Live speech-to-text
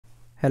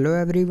Hello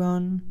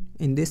everyone,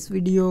 in this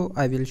video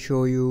I will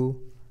show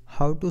you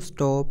how to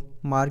stop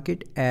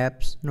market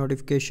apps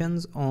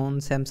notifications on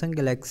Samsung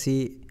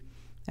Galaxy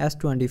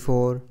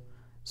S24.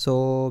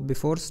 So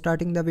before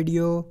starting the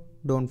video,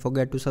 don't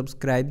forget to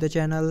subscribe the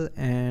channel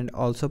and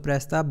also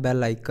press the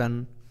bell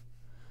icon.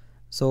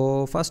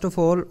 So first of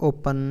all,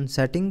 open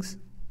settings.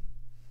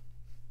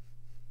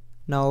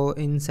 Now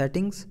in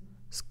settings,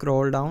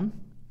 scroll down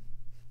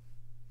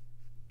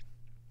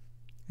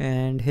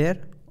and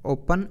here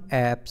open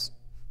apps.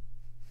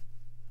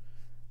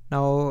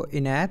 Now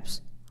in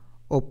apps,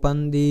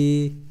 open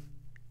the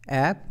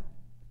app,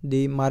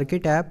 the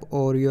market app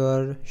or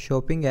your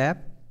shopping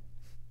app,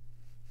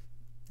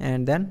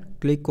 and then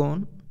click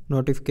on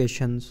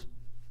notifications.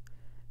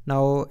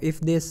 Now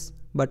if this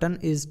button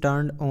is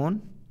turned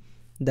on,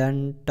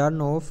 then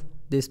turn off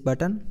this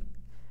button,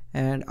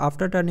 and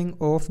after turning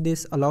off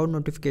this allow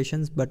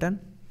notifications button,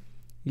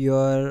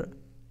 your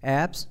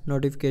app's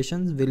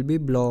notifications will be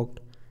blocked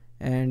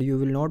and you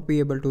will not be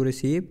able to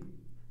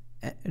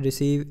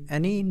receive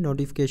any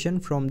notification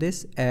from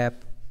this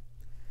app.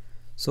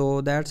 So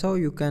that's how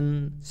you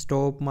can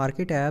stop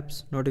market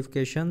apps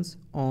notifications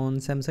on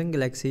Samsung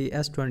Galaxy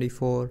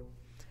S24.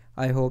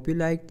 I hope you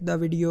liked the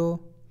video.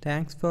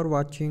 Thanks for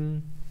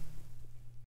watching.